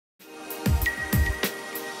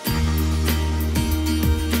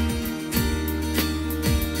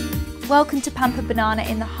Welcome to Pamperbanana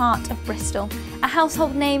in the heart of Bristol. A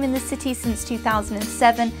household name in the city since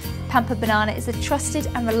 2007, Pamperbanana is a trusted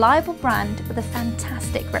and reliable brand with a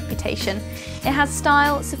fantastic reputation. It has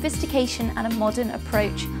style, sophistication and a modern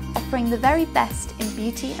approach, offering the very best in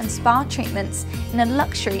beauty and spa treatments in a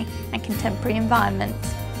luxury and contemporary environment.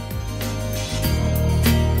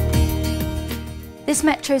 This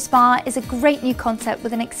Metro Spa is a great new concept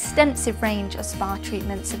with an extensive range of spa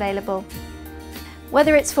treatments available.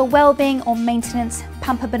 Whether it's for well-being or maintenance,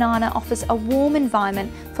 Pamperbanana offers a warm environment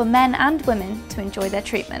for men and women to enjoy their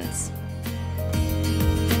treatments.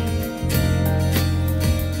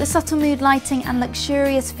 The subtle mood lighting and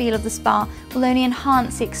luxurious feel of the spa will only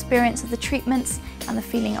enhance the experience of the treatments and the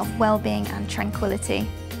feeling of well-being and tranquility.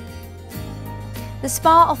 The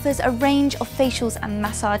spa offers a range of facials and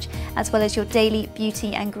massage, as well as your daily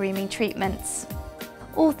beauty and grooming treatments.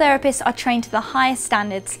 All therapists are trained to the highest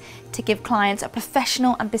standards to give clients a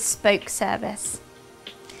professional and bespoke service,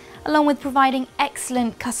 along with providing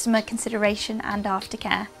excellent customer consideration and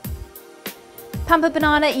aftercare.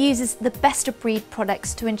 Pamperbanana uses the best of breed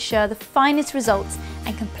products to ensure the finest results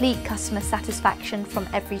and complete customer satisfaction from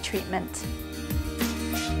every treatment.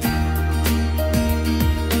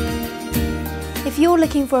 If you're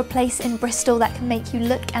looking for a place in Bristol that can make you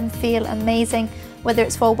look and feel amazing, whether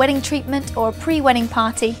it's for a wedding treatment or a pre-wedding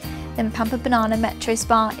party, then Pamperbanana Metro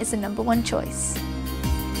Spa is the #1 choice.